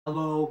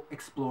Hello,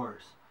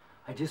 explorers.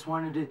 I just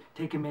wanted to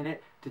take a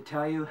minute to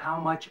tell you how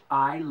much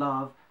I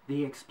love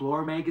the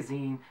Explorer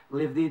magazine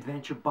Live the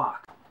Adventure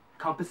box.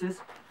 Compasses,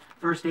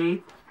 first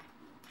aid,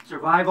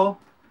 survival,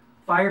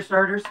 fire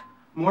starters,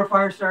 more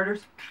fire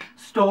starters,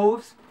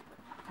 stoves,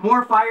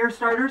 more fire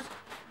starters,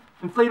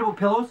 inflatable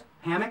pillows,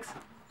 hammocks,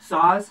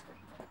 saws,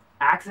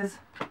 axes,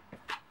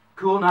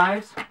 cool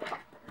knives,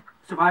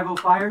 survival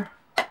fire,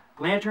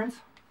 lanterns,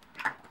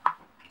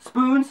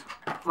 spoons,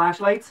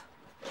 flashlights,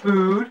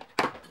 food,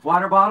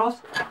 water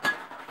bottles,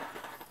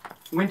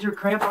 winter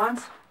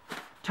crampons,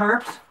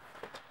 tarps,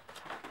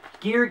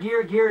 gear,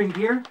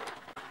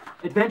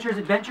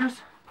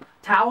 adventures,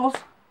 towels,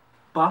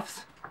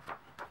 buffs,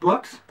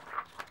 books,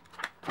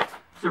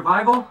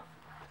 survival,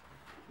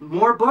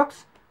 more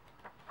books,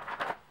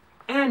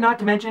 and not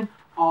to mention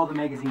all the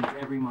magazines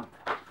every month.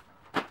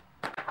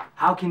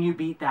 How can you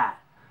beat that?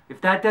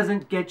 If that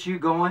doesn't get you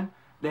going,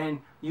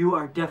 then you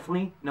are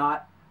definitely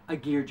not a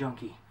gear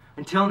junkie.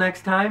 Until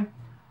next time,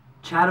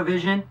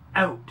 CHADOVISION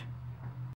out.